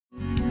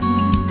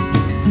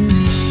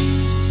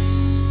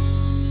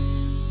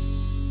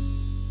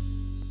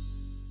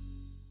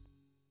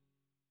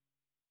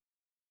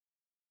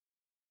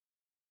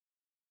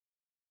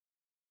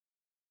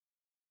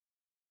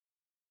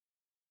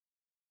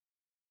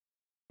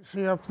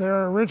See up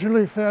there,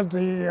 originally fed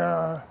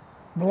the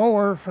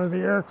blower for the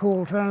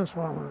air-cooled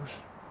transformers.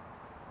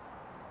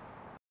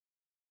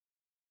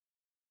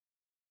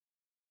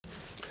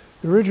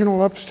 The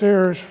original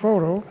upstairs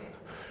photo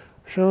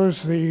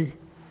shows the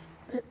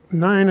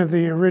 9 of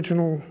the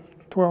original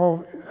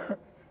 12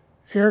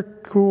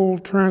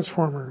 air-cooled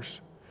transformers.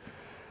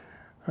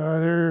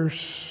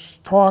 There's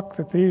talk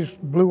that these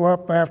blew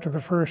up after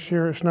the first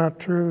year. It's not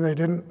true. They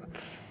didn't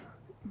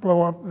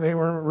blow up. They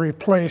were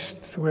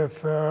replaced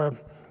with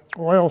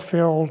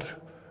oil-filled,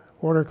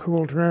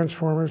 water-cooled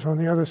transformers on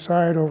the other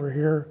side over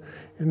here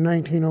in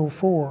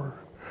 1904.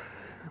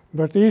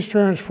 But these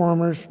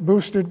transformers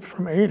boosted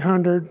from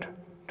 800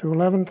 to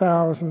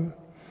 11,000.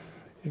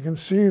 You can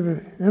see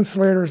the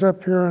insulators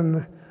up here on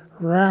the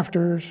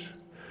rafters,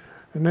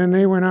 and then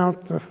they went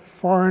out the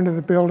far end of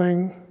the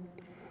building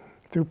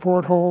through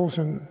portholes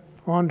and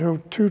onto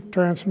 2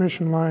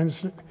 transmission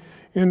lines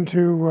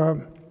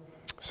into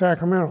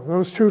Sacramento.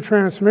 Those 2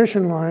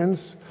 transmission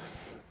lines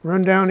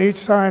run down each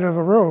side of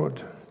a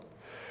road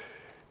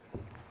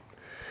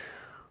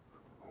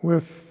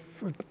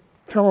with a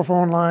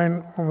telephone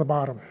line on the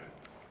bottom.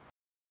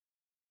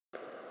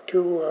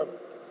 2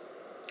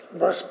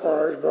 bus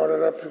bars brought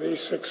it up to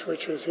these 6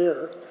 switches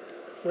here.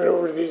 Went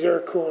over to these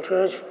air-cooled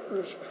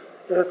transformers.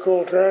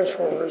 Air-cooled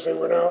transformers, they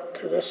went out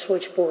to this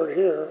switchboard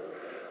here.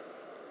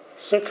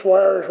 6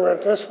 wires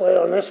went this way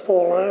on this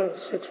pole line,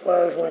 6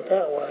 wires went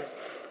that way.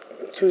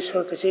 2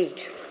 circuits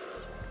each.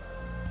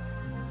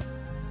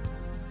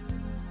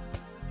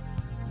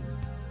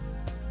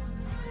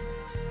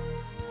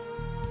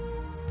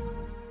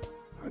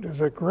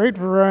 There's a great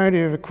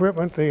variety of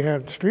equipment. They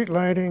had street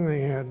lighting,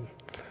 they had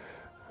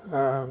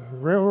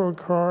railroad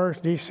cars,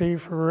 DC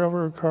for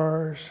railroad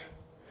cars,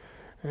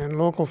 and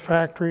local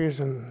factories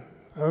and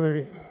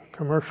other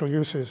commercial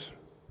uses.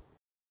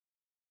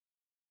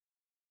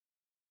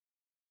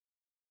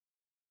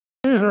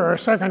 These are our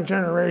 2nd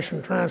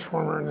generation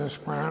transformer in this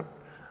plant.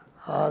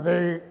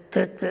 They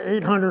take the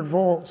 800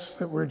 volts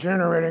that we're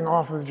generating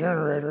off of the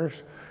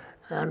generators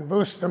and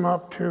boost them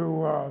up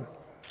to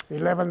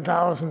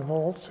 11,000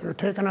 volts. They're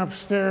taken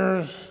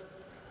upstairs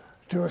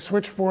to a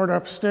switchboard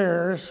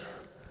upstairs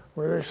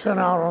where they're sent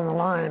out on the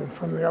line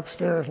from the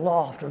upstairs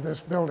loft of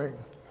this building.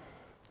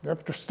 The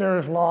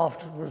upstairs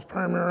loft was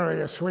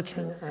primarily a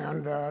switching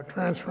and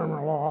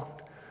transformer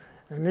loft,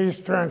 and these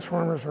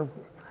transformers are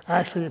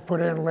actually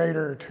put in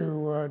later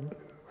to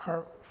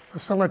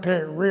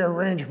facilitate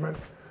rearrangement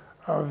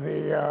of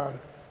the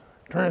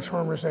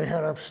transformers they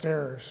had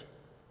upstairs.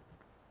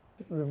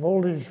 The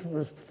voltage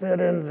was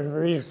fed into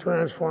these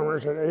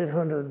transformers at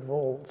 800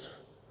 volts.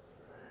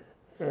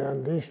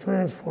 And these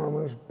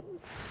transformers,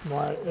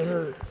 by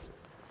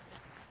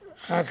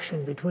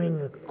interaction between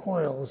the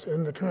coils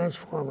in the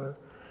transformer,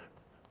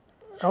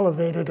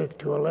 elevated it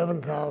to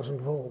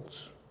 11,000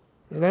 volts.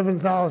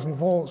 11,000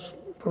 volts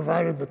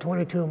provided the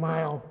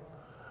 22-mile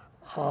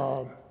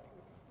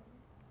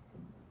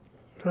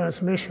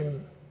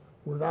transmission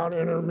without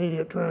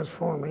intermediate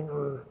transforming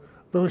or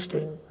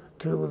boosting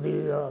to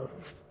the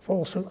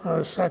Folsom,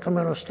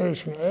 Sacramento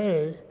Station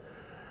A,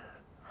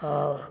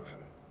 at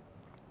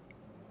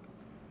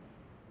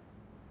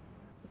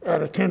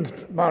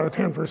about a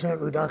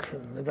 10%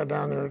 reduction. They got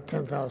down there at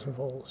 10,000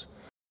 volts.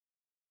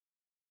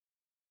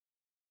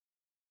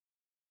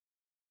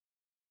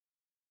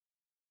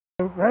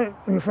 Right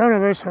in front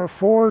of us are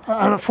 4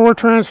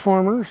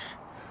 transformers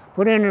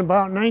put in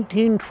about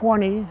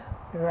 1920.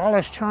 They're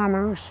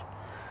Allis-Chalmers.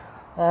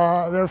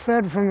 They're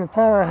fed from the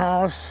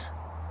powerhouse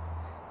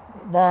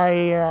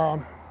by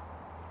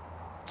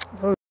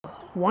those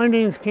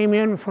windings came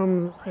in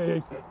from a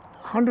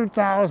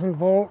 100,000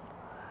 volt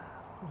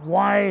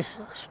Wise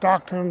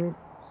Stockton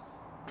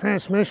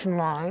transmission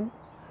line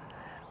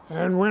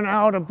and went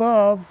out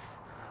above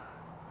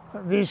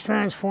these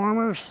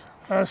transformers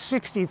as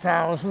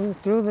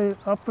 60,000 through the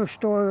upper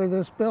story of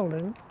this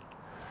building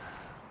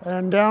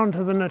and down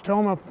to the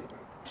Natoma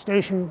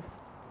station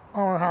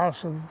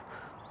powerhouse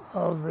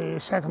of the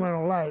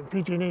Sacramento Light,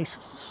 PG&E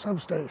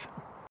substation.